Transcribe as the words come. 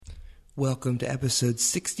Welcome to episode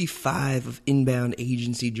 65 of Inbound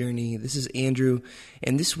Agency Journey. This is Andrew,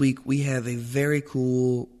 and this week we have a very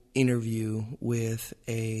cool interview with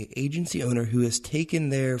an agency owner who has taken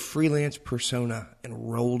their freelance persona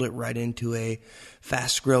and rolled it right into a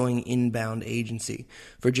fast-growing inbound agency.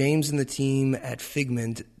 For James and the team at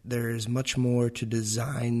Figment, there is much more to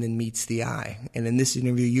design than meets the eye. And in this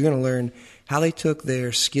interview, you're going to learn how they took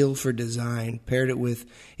their skill for design, paired it with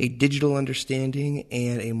a digital understanding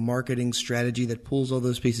and a marketing strategy that pulls all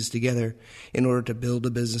those pieces together in order to build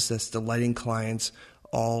a business that's delighting clients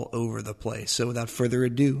all over the place. So without further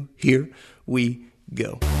ado, here we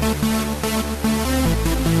go.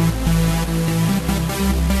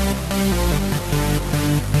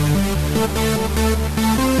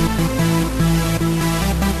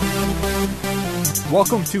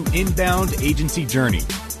 Welcome to Inbound Agency Journey.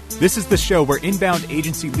 This is the show where inbound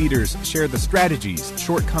agency leaders share the strategies,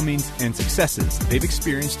 shortcomings, and successes they've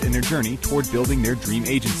experienced in their journey toward building their dream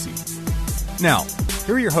agency. Now,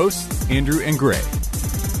 here are your hosts, Andrew and Gray.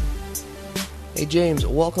 Hey James,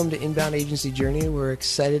 welcome to Inbound Agency Journey. We're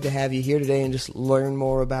excited to have you here today and just learn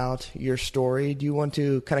more about your story. Do you want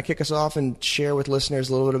to kind of kick us off and share with listeners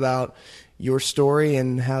a little bit about your story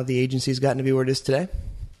and how the agency's gotten to be where it is today?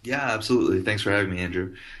 Yeah, absolutely. Thanks for having me,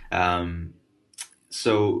 Andrew.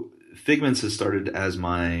 So Figments has started as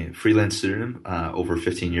my freelance pseudonym over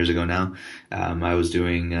 15 years ago now. I was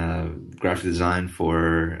doing graphic design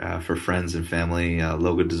for friends and family,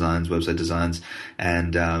 logo designs, website designs,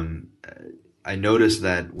 and I noticed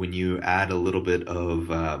that when you add a little bit of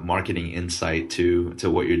marketing insight to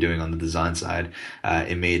what you're doing on the design side,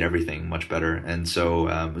 it made everything much better. And so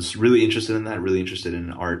I was really interested in that, really interested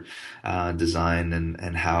in art, design,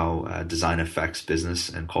 and how design affects business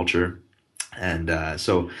and culture. And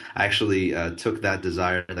so I actually took that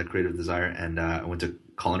desire, that creative desire, and I went to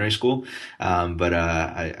culinary school. But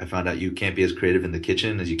I found out you can't be as creative in the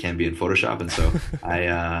kitchen as you can be in Photoshop. And so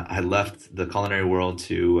I left the culinary world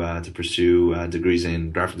to pursue degrees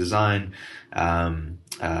in graphic design,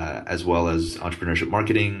 as well as entrepreneurship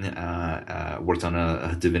marketing, worked on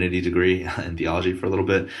a divinity degree in theology for a little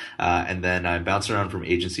bit. And then I bounced around from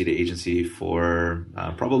agency to agency for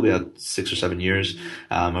probably about 6 or 7 years.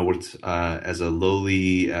 I worked as a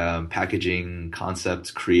lowly packaging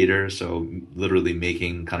concept creator, so literally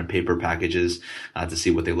making kind of paper packages to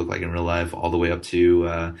see what they look like in real life, all the way up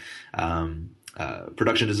to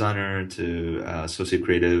production designer to associate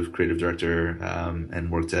creative director,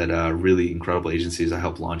 and worked at really incredible agencies. I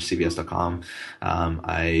helped launch CBS.com.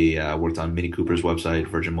 I worked on Mini Cooper's website,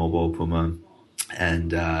 Virgin Mobile, Puma,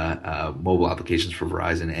 and mobile applications for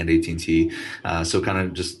Verizon and AT&T. So kind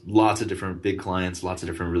of just lots of different big clients, lots of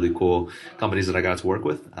different really cool companies that I got to work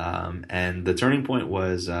with. And the turning point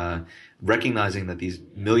was recognizing that these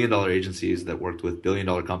 $1 million agencies that worked with $1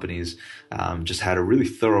 billion companies just had a really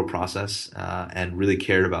thorough process and really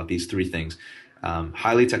cared about these three things.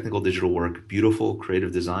 Highly technical digital work, beautiful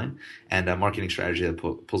creative design, and a marketing strategy that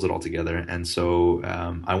pulls it all together. And so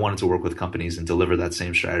I wanted to work with companies and deliver that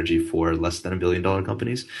same strategy for less than $1 billion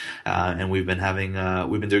companies. And we've been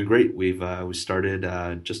doing great. We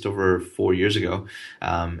started just over 4 years ago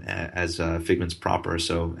as Figments proper.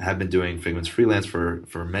 So have been doing Figments freelance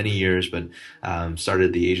for many years, but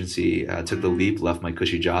started the agency, took the leap, left my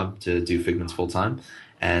cushy job to do Figments full time.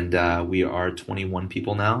 And we are 21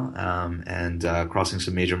 people now, and crossing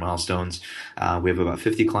some major milestones. We have about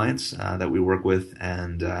 50 clients that we work with,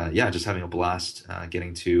 and just having a blast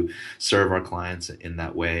getting to serve our clients in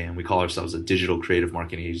that way. And we call ourselves a digital creative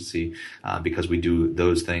marketing agency because we do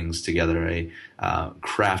those things together: a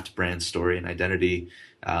craft brand story and identity,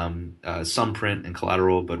 some print and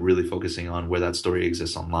collateral, but really focusing on where that story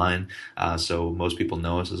exists online. So most people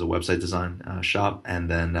know us as a website design shop, and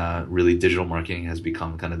then really digital marketing has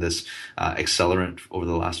become kind of this accelerant over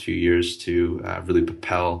the last few years to really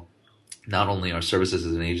propel not only our services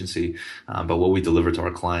as an agency, but what we deliver to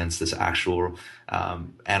our clients, this actual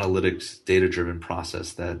analytics, data-driven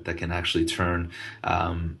process that can actually turn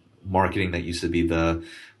marketing that used to be the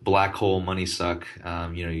black hole money suck,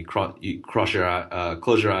 you close your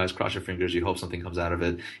eyes, cross your fingers, you hope something comes out of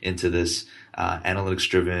it, into this analytics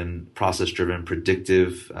driven, process driven,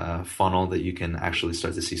 predictive funnel that you can actually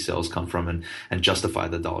start to see sales come from and justify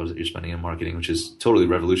the dollars that you're spending in marketing, which is totally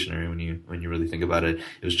revolutionary when you really think about it.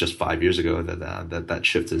 It was just 5 years ago that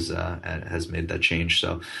shift has made that change.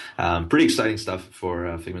 So pretty exciting stuff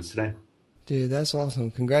for Figments today. Dude, that's awesome.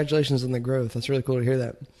 Congratulations on the growth. That's really cool to hear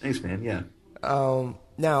that. Thanks, man. Yeah.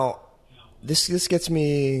 Now, this gets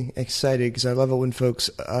me excited because I love it when folks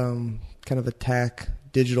kind of attack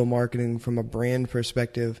digital marketing from a brand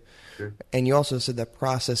perspective. Sure. And you also said that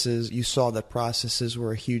you saw that processes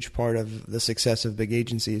were a huge part of the success of big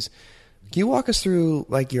agencies. Can you walk us through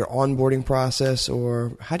like your onboarding process,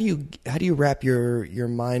 or how do you wrap your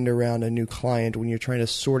mind around a new client when you're trying to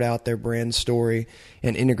sort out their brand story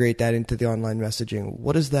and integrate that into the online messaging?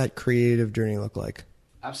 What does that creative journey look like?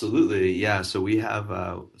 Absolutely. Yeah. So we have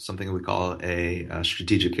something we call a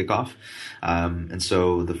strategic kickoff. And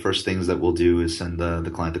so the first things that we'll do is send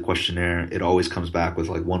the client the questionnaire. It always comes back with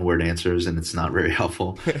like one-word answers, and it's not very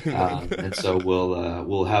helpful. And so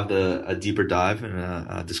we'll have a deeper dive in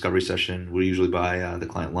a discovery session. We usually buy the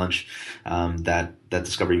client lunch. That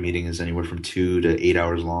discovery meeting is anywhere from 2 to 8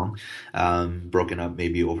 hours long, broken up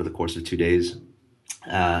maybe over the course of 2 days.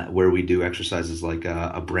 Where we do exercises like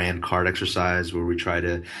a brand card exercise, where we try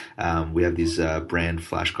to, we have these brand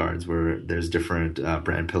flashcards where there's different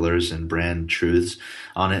brand pillars and brand truths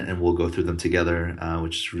on it, and we'll go through them together,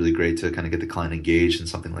 which is really great to kind of get the client engaged in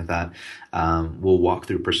something like that. We'll walk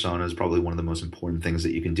through personas, probably one of the most important things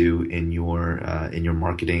that you can do in your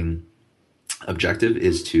marketing objective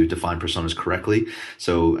is to define personas correctly.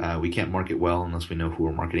 So we can't market well unless we know who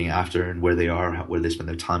we're marketing after and where they are, where they spend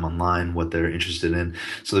their time online, what they're interested in,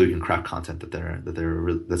 so that we can craft content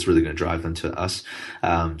that's really going to drive them to us.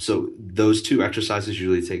 So those two exercises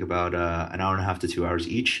usually take about an hour and a half to 2 hours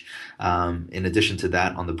each. In addition to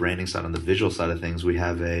that, on the branding side, on the visual side of things, we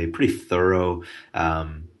have a pretty thorough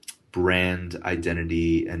brand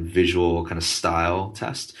identity and visual kind of style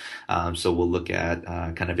test. So we'll look at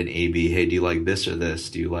kind of an A/B. Hey, do you like this or this?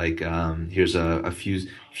 Do you like, here's a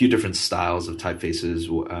few different styles of typefaces.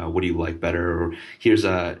 What do you like better? Or here's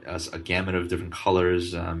a gamut of different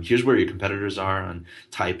colors. Here's where your competitors are on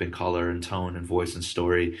type and color and tone and voice and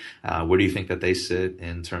story. Where do you think that they sit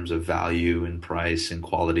in terms of value and price and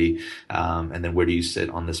quality? And then where do you sit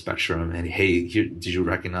on the spectrum? And hey, did you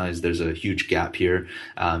recognize there's a huge gap here?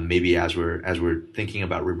 Maybe as we're thinking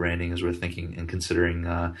about rebranding, as we're thinking and considering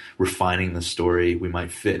refining the story, we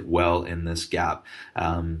might fit well in this gap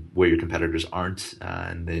where your competitors aren't,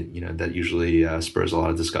 and that usually spurs a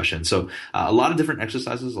lot of discussion. So a lot of different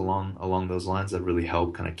exercises along those lines that really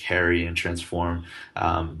help kind of carry and transform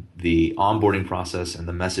the onboarding process and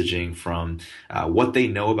the messaging from what they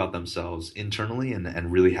know about themselves internally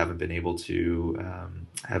and really haven't been able to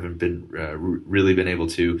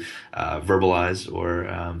verbalize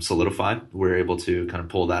or solidify. We're able to kind of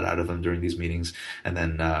pull that out of them during these meetings, and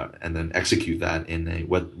then execute that in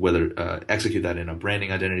a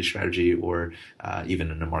branding identity strategy or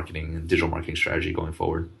even in a marketing and digital marketing strategy going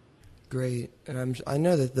forward. Great. And I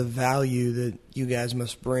know that the value that you guys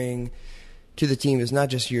must bring to the team is not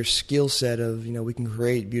just your skill set of, we can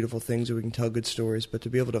create beautiful things or we can tell good stories, but to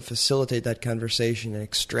be able to facilitate that conversation and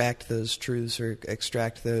extract those truths or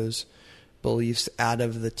extract those beliefs out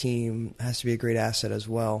of the team has to be a great asset as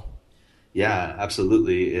well. Yeah,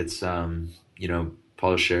 absolutely. It's,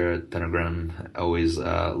 Paula Scher at Pentagram always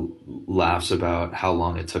laughs about how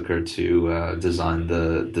long it took her to design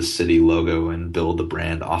the city logo and build the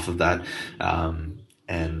brand off of that.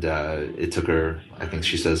 And it took her, I think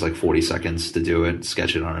she says, like 40 seconds to do it,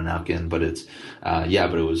 sketch it on a napkin. But it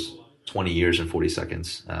was 20 years and 40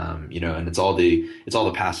 seconds. And it's all the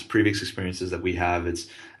previous experiences that we have. It's,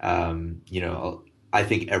 I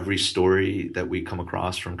think every story that we come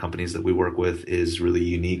across from companies that we work with is really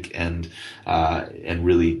unique and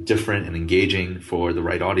really different and engaging for the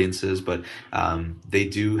right audiences. But they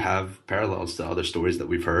do have parallels to other stories that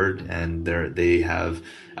we've heard, and they have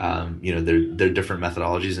they're different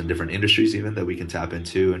methodologies in different industries even that we can tap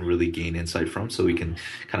into and really gain insight from, so we can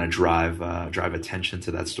kind of drive attention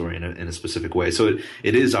to that story in a specific way. So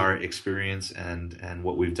it is our experience and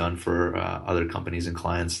what we've done for other companies and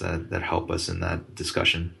clients that help us in that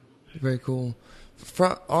discussion. Very cool.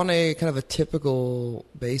 On a kind of a typical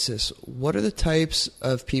basis, what are the types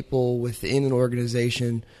of people within an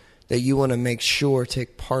organization that you want to make sure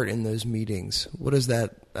take part in those meetings? What does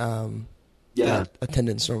that that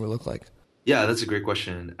attendance normally look like? Yeah, that's a great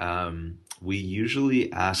question. We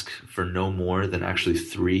usually ask for no more than actually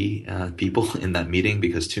 3 people in that meeting,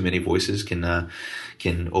 because too many voices can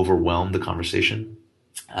overwhelm the conversation.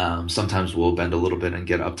 Sometimes we'll bend a little bit and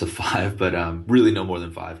get up to 5, but really no more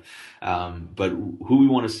than 5. But who we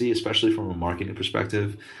want to see, especially from a marketing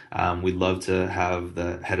perspective, we'd love to have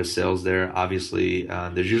the head of sales there. Obviously,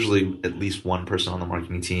 there's usually at least one person on the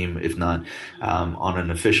marketing team. If not on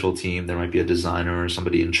an official team, there might be a designer or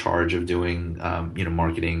somebody in charge of doing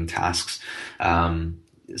marketing tasks.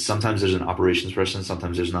 Sometimes there's an operations person,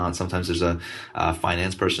 sometimes there's not. Sometimes there's a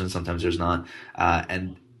finance person, sometimes there's not.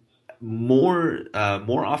 And more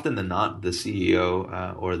often than not, the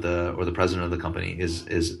CEO or the president of the company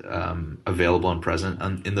is available and present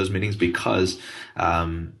in those meetings because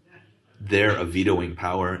they're a vetoing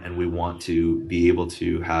power, and we want to be able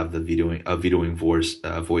to have the vetoing voice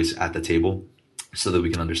at the table, so that we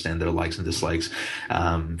can understand their likes and dislikes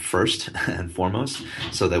first and foremost,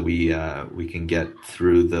 so that we can get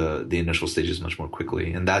through the initial stages much more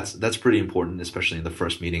quickly. And that's pretty important, especially in the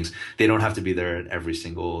first meetings. They don't have to be there at every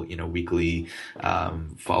single weekly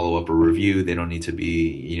follow up or review. They don't need to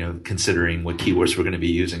be considering what keywords we're going to be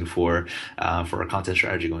using for our content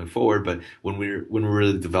strategy going forward. But when we're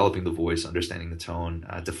really developing the voice, understanding the tone,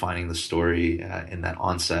 defining the story in that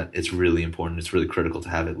onset, it's really important. It's really critical to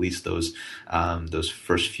have at least those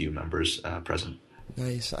first few members present.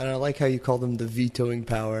 Nice. And I like how you call them the vetoing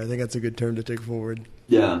power. I think that's a good term to take forward.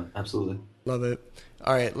 Yeah, absolutely. Love it.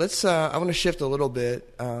 All right, I want to shift a little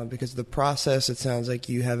bit because the process, it sounds like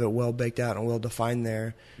you have it well baked out and well defined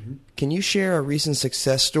there. Mm-hmm. Can you share a recent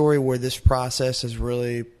success story where this process has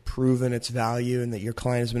really proven its value and that your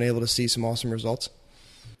client has been able to see some awesome results?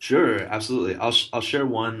 Sure, absolutely. I'll share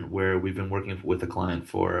one where we've been working with a client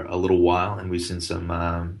for a little while, and we've seen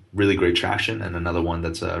some really great traction, and another one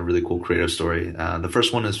that's a really cool creative story. The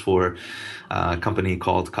first one is for a company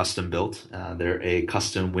called Custom Built. They're a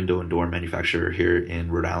custom window and door manufacturer here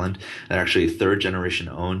in Rhode Island. They're actually third generation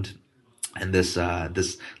owned. And this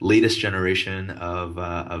latest generation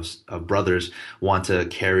of brothers want to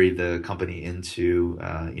carry the company into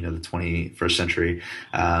the 21st century,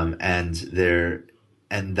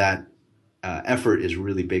 and that effort is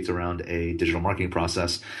really baked around a digital marketing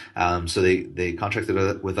process. So they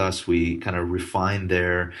contracted with us. We kind of refined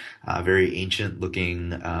their very ancient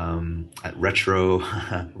looking retro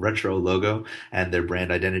logo and their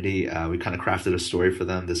brand identity. We kind of crafted a story for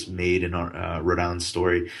them, this made in our Rhode Island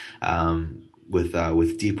story,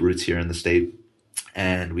 with deep roots here in the state.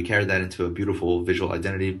 And we carried that into a beautiful visual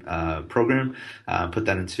identity program, put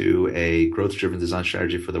that into a growth-driven design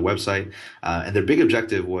strategy for their website. And their big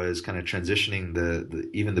objective was kind of transitioning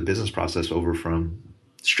even the business process over from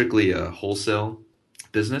strictly a wholesale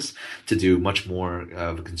business to do much more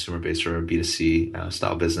of a consumer-based or a B2C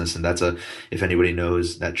style business. And if anybody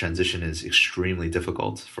knows, that transition is extremely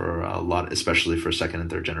difficult for a lot, especially for second and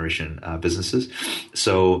third generation businesses.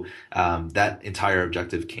 So that entire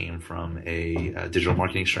objective came from a digital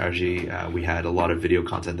marketing strategy. We had a lot of video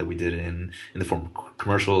content that we did in the form of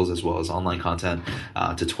commercials, as well as online content,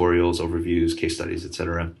 tutorials, overviews, case studies,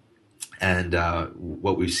 etc. And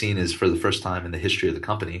what we've seen is, for the first time in the history of the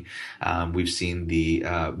company, we've seen the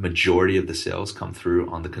majority of the sales come through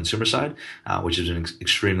on the consumer side, which has been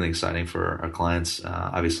extremely exciting for our clients,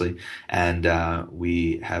 obviously. And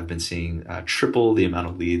we have been seeing triple the amount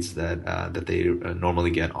of leads that they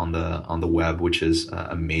normally get on the web, which is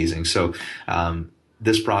amazing. So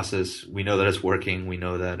this process, we know that it's working. We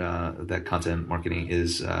know that that content marketing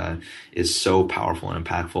is so powerful and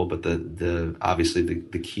impactful. But obviously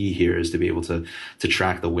the key here is to be able to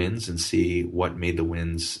track the wins and see what made the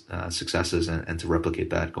wins successes, and to replicate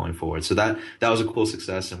that going forward. So that was a cool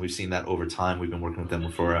success, and we've seen that over time. We've been working with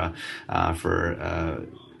them for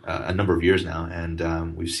a number of years now,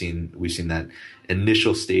 and we've seen that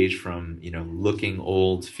initial stage from looking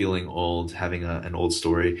old, feeling old, having an old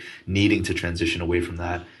story, needing to transition away from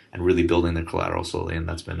that, and really building their collateral slowly, and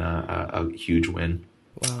that's been a huge win.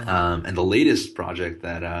 Wow. And the latest project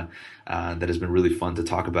that has been really fun to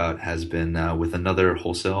talk about has been with another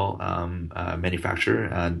wholesale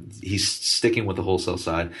manufacturer. He's sticking with the wholesale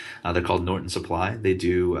side. They're called Norton Supply. They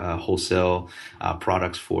do wholesale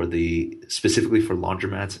products specifically for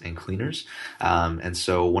laundromats and cleaners. And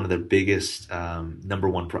so one of their biggest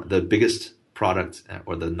the biggest product,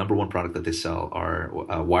 or the number one product that they sell, are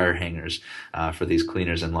wire hangers for these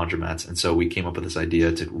cleaners and laundromats. And so we came up with this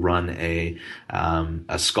idea to run a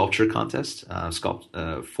sculpture contest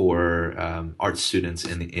for art students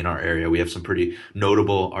in our area. We have some pretty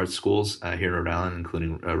notable art schools here in Rhode Island,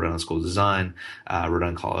 including Rhode Island School of Design, Rhode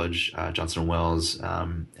Island College, Johnson & Wells,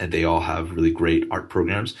 and they all have really great art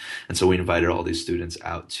programs. And so we invited all these students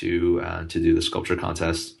out to do the sculpture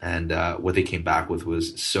contest. And what they came back with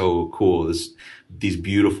was so cool. These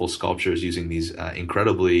beautiful sculptures using these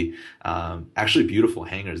incredibly actually beautiful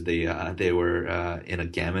hangers. They were in a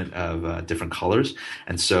gamut of different colors,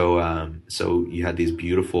 and so you had these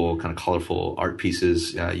beautiful kind of colorful art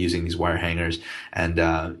pieces using these wire hangers. And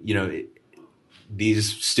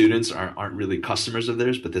these students aren't really customers of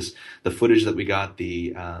theirs, but the footage that we got,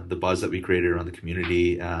 the buzz that we created around the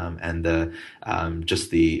community, and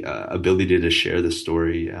just the ability to share the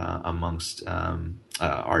story amongst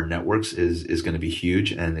our networks is going to be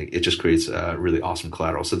huge, and it just creates really awesome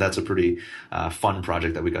collateral. So that's a pretty fun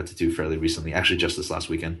project that we got to do fairly recently, actually just this last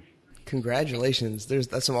weekend. Congratulations.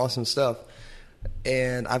 That's some awesome stuff.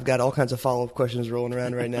 And I've got all kinds of follow-up questions rolling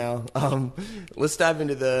around right now. Let's dive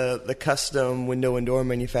into the custom window and door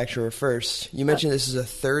manufacturer first. You mentioned this is a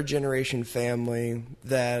third-generation family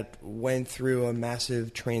that went through a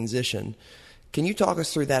massive transition. Can you talk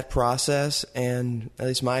us through that process? And at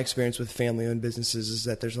least my experience with family-owned businesses is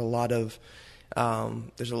that there's a lot of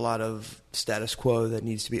status quo that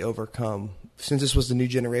needs to be overcome. Since this was the new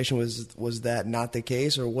generation, was that not the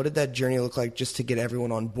case, or what did that journey look like just to get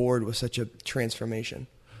everyone on board with such a transformation?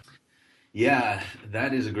 Yeah,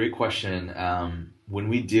 that is a great question. When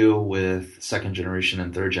we deal with second generation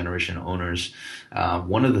and third generation owners,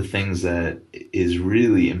 one of the things that is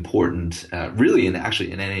really important, really in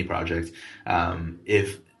any project,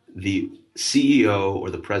 if the CEO or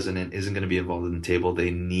the president isn't going to be involved in the table,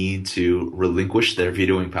 they need to relinquish their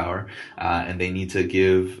vetoing power, and they need to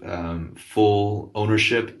give full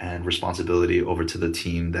ownership and responsibility over to the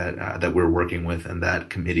team that we're working with and that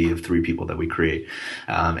committee of 3 people that we create.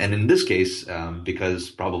 And in this case, because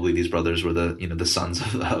probably these brothers were the sons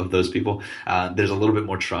of those people, there's a little bit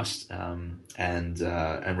more trust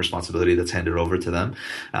and responsibility that's handed over to them.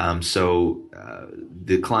 So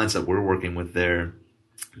the clients that we're working with there,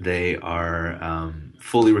 they are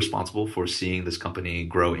fully responsible for seeing this company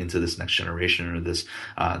grow into this next generation, or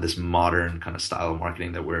this modern kind of style of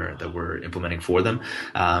marketing that we're implementing for them.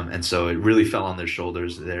 And so it really fell on their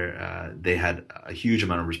shoulders. They had a huge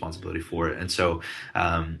amount of responsibility for it. And so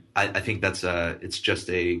I think it's just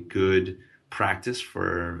a good practice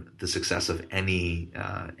for the success of any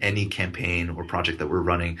campaign or project that we're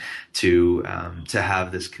running, to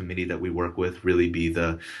have this committee that we work with really be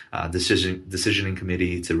the decisioning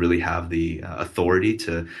committee, to really have the authority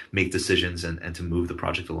to make decisions and to move the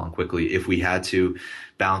project along quickly. If we had to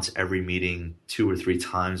bounce every meeting 2 or 3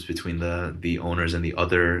 times between the owners and the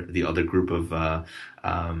other group of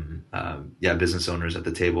business owners at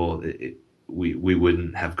the table, we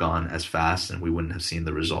wouldn't have gone as fast, and we wouldn't have seen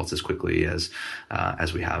the results as quickly as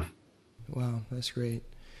we have. Wow, that's great.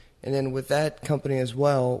 And then with that company as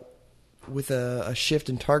well, with a shift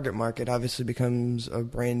in target market, obviously becomes a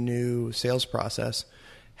brand new sales process.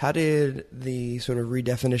 How did the sort of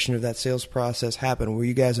redefinition of that sales process happen? Were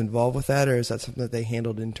you guys involved with that, or is that something that they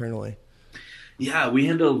handled internally? Yeah, we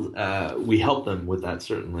helped them with that,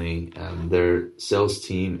 certainly. Their sales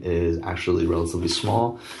team is actually relatively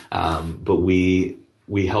small, but we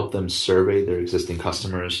helped them survey their existing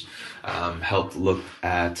customers, helped look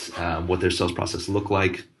at what their sales process looked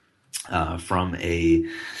like, from a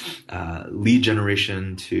lead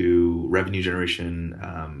generation to revenue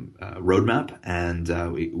generation roadmap. And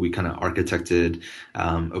we kind of architected,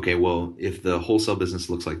 okay, well, if the wholesale business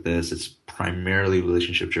looks like this, it's primarily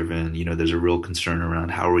relationship driven. There's a real concern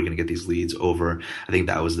around how are we going to get these leads over. I think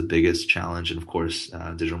that was the biggest challenge. And of course,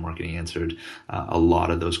 digital marketing answered a lot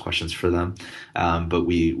of those questions for them. But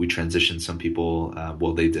we transitioned some people.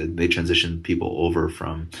 They transitioned people over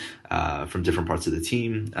from different parts of the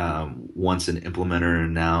team. Once an implementer,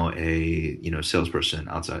 now a salesperson,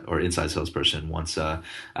 outside or inside salesperson. Once an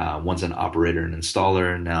operator and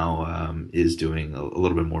installer, now is doing a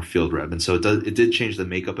little bit more field rep. And so it did change the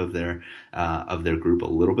makeup of their group a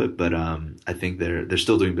little bit, but I think they're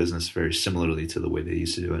still doing business very similarly to the way they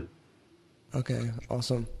used to do it. Okay,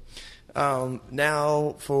 awesome.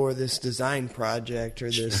 Now for this design project, or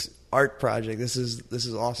this art project, this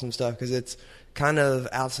is awesome stuff because it's kind of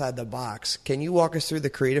outside the box. Can you walk us through the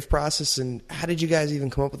creative process, and how did you guys even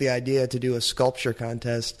come up with the idea to do a sculpture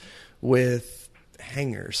contest with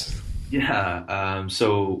hangers? Yeah.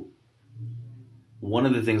 So one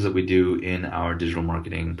of the things that we do in our digital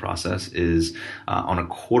marketing process is on a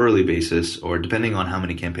quarterly basis, or depending on how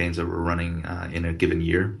many campaigns that we're running in a given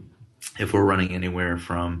year. If we're running anywhere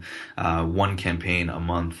from one campaign a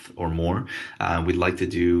month or more, we'd like to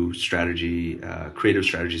do creative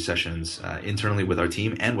strategy sessions internally with our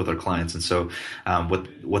team and with our clients. And so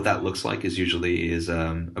what that looks like is usually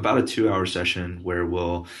about a 2-hour session where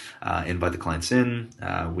we'll invite the clients in.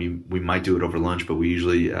 We might do it over lunch, but we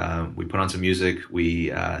usually we put on some music. We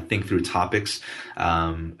think through topics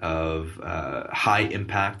of high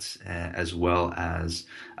impact as well as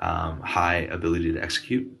high ability to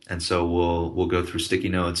execute. And so we'll go through sticky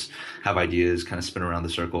notes, have ideas, kind of spin around the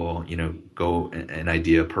circle, go an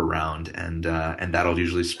idea per round, and that'll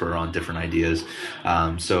usually spur on different ideas.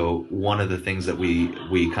 So one of the things that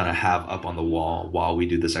we kind of have up on the wall while we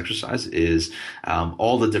do this exercise is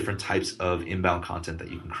all the different types of inbound content that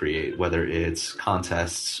you can create, whether it's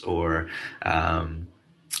contests or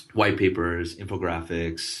white papers,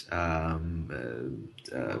 infographics,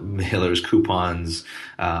 mailers, coupons.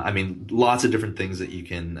 Lots of different things that you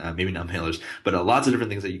can, maybe not mailers, but lots of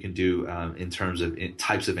different things that you can do in terms of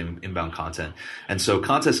types of inbound content. And so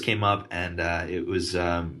contests came up, and it was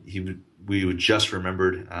we just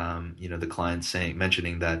remembered, the client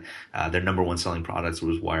mentioning that their number one selling products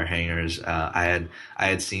was wire hangers. I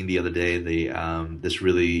had seen the other day this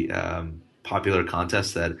really popular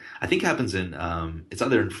contest that I think happens in it's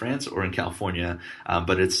either in France or in California,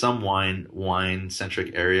 but it's some wine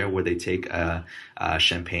centric area where they take a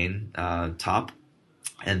champagne top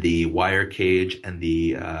and the wire cage and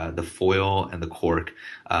the foil and the cork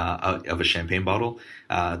of a champagne bottle.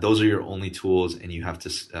 Those are your only tools, and you have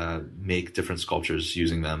to make different sculptures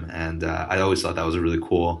using them. And I always thought that was a really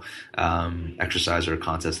cool exercise or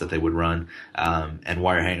contest that they would run. And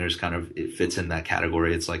wire hangers it fits in that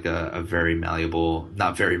category. It's like a very malleable,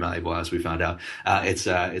 not very malleable as we found out.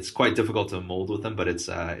 It's quite difficult to mold with them, but it's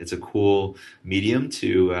a cool medium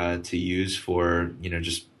to use for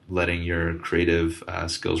just letting your creative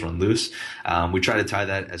skills run loose. We try to tie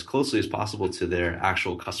that as closely as possible to their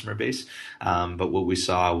actual customer base. But what we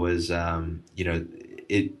saw was,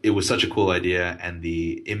 it was such a cool idea, and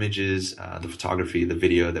the images, the photography, the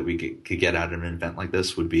video that we could get out of an event like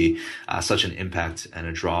this would be such an impact and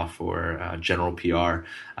a draw for general PR,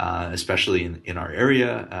 especially in our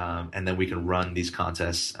area. And then we can run these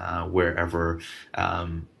contests wherever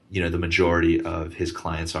the majority of his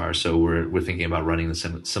clients are. So we're thinking about running the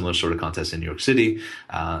similar sort of contest in New York City,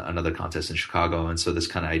 another contest in Chicago, and so this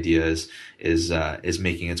kind of idea is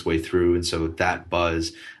making its way through. And so that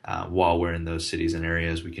buzz, while we're in those cities and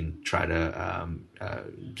areas, we can try to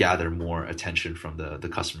gather more attention from the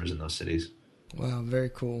customers in those cities. Wow, very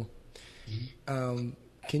cool.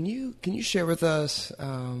 Can you share with us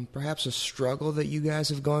perhaps a struggle that you guys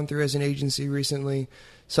have gone through as an agency recently?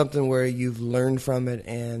 Something where you've learned from it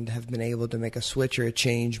and have been able to make a switch or a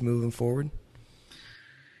change moving forward?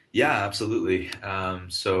 Yeah, absolutely.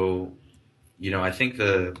 So, I think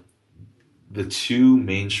the two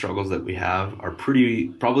main struggles that we have are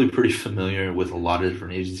probably pretty familiar with a lot of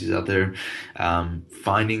different agencies out there.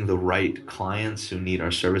 Finding the right clients who need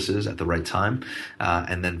our services at the right time,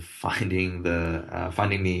 and then finding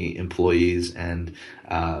the employees and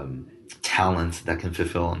talent that can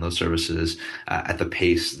fulfill on those services at the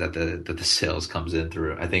pace that the sales comes in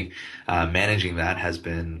through. I think managing that has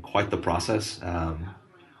been quite the process.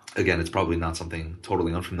 Again, it's probably not something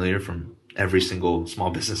totally unfamiliar from every single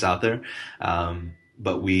small business out there.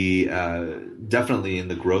 But we definitely, in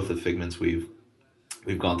the growth of Figments, we've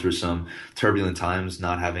gone through some turbulent times,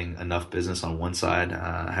 not having enough business on one side,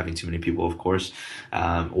 having too many people, of course,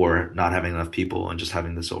 or not having enough people and just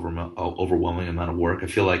having this overwhelming amount of work. I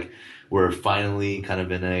feel like we're finally kind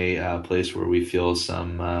of in a place where we feel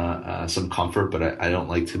some comfort, but I don't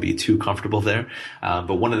like to be too comfortable there.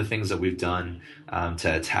 But one of the things that we've done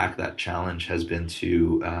to attack that challenge has been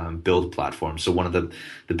to build platforms. So one of the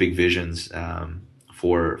big visions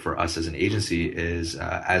for us as an agency is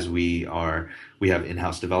as we have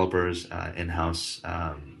in-house developers, in-house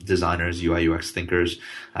designers, UI UX thinkers,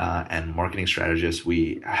 and marketing strategists.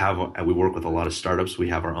 We work with a lot of startups. We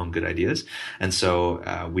have our own good ideas, and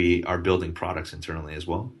so we are building products internally as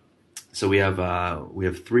well. So we have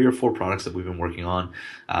 3 or 4 products that we've been working on,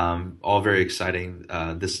 all very exciting.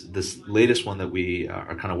 This latest one that we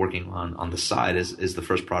are kind of working on the side is the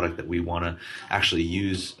first product that we want to actually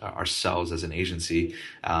use ourselves as an agency.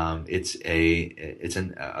 It's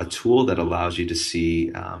a tool that allows you to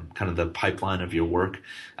see kind of the pipeline of your work,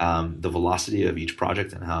 the velocity of each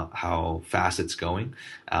project and how fast it's going,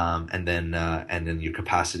 and then your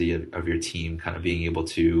capacity of your team kind of being able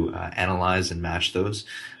to analyze and match those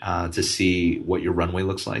to see what your runway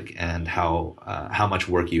looks like and how much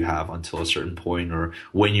work you have until a certain point, or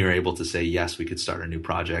when you're able to say yes, we could start a new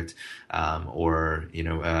project, or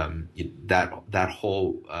that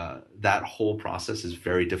whole process is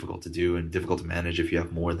very difficult to do and difficult to manage if you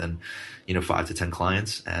have more than 5 to 10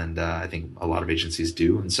 clients, and I think a lot of agencies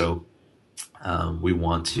do, and so. We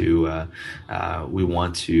want to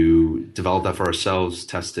develop that for ourselves,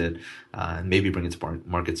 test it, and maybe bring it to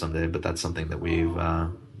market someday. But that's something that we've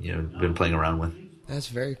been playing around with. That's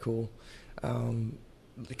very cool. Kind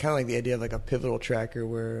of like the idea of like a pivotal tracker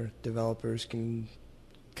where developers can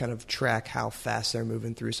kind of track how fast they're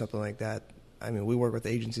moving through something like that. I mean, we work with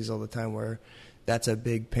agencies all the time where that's a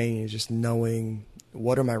big pain, is just knowing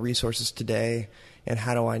what are my resources today and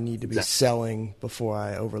how do I need to be selling before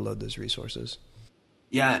I overload those resources.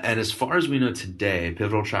 Yeah, and as far as we know today,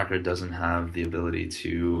 Pivotal Tracker doesn't have the ability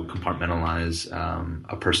to compartmentalize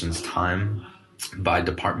a person's time by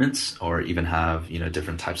departments, or even have,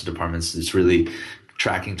 different types of departments. It's really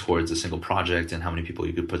tracking towards a single project and how many people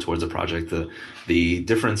you could put towards a project. The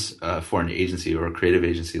difference for an agency or a creative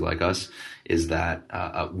agency like us is that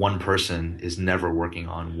one person is never working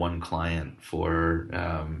on one client for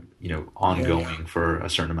ongoing for a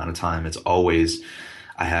certain amount of time. It's always,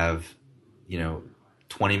 I have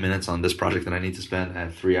 20 minutes on this project that I need to spend. I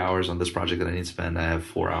have 3 hours on this project that I need to spend. I have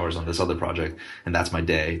 4 hours on this other project, and that's my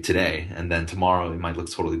day today. And then tomorrow it might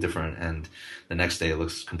look totally different, and the next day it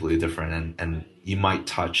looks completely different. And you might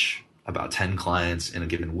touch about 10 clients in a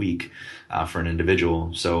given week for an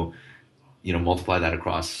individual. So, multiply that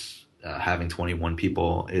across having 21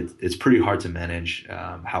 people. It's pretty hard to manage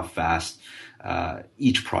how fast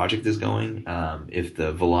each project is going. If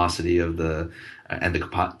the velocity of and the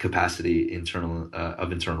capacity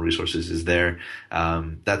of internal resources is there,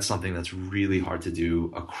 that's something that's really hard to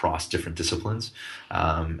do across different disciplines.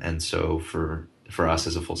 And so for us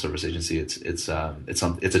as a full service agency, it's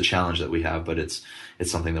a challenge that we have, but it's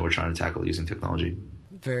something that we're trying to tackle using technology.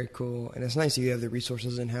 Very cool. And it's nice that you have the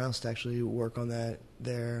resources in-house to actually work on that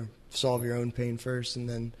there, solve your own pain first, and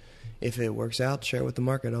then if it works out, share it with the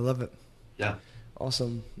market. I love it. Yeah.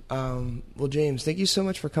 Awesome. Well, James, thank you so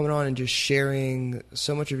much for coming on and just sharing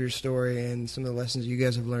so much of your story and some of the lessons you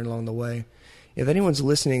guys have learned along the way. If anyone's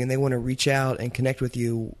listening and they want to reach out and connect with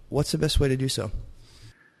you, what's the best way to do so?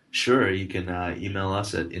 Sure. You can email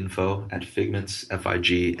us at info@figmints,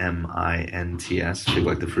 FIGMINTS, fig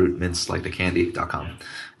like the fruit, mints like the candy.com.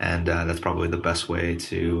 And that's probably the best way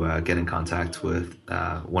to get in contact with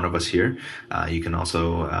one of us here. You can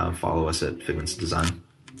also follow us at Figmints Design.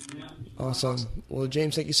 Awesome. Well,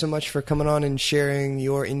 James, thank you so much for coming on and sharing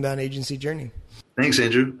your inbound agency journey. Thanks,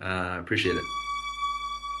 Andrew. I appreciate it.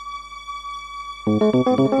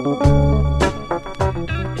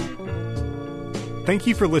 Thank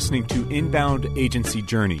you for listening to Inbound Agency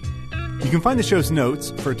Journey. You can find the show's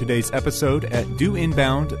notes for today's episode at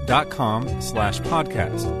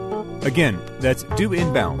doinbound.com/podcast. Again, that's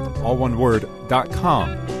doinbound, all one word,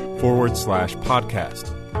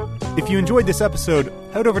 .com/podcast. If you enjoyed this episode,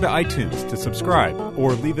 head over to iTunes to subscribe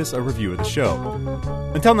or leave us a review of the show.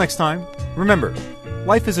 Until next time, remember,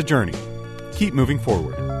 life is a journey. Keep moving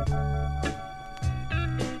forward.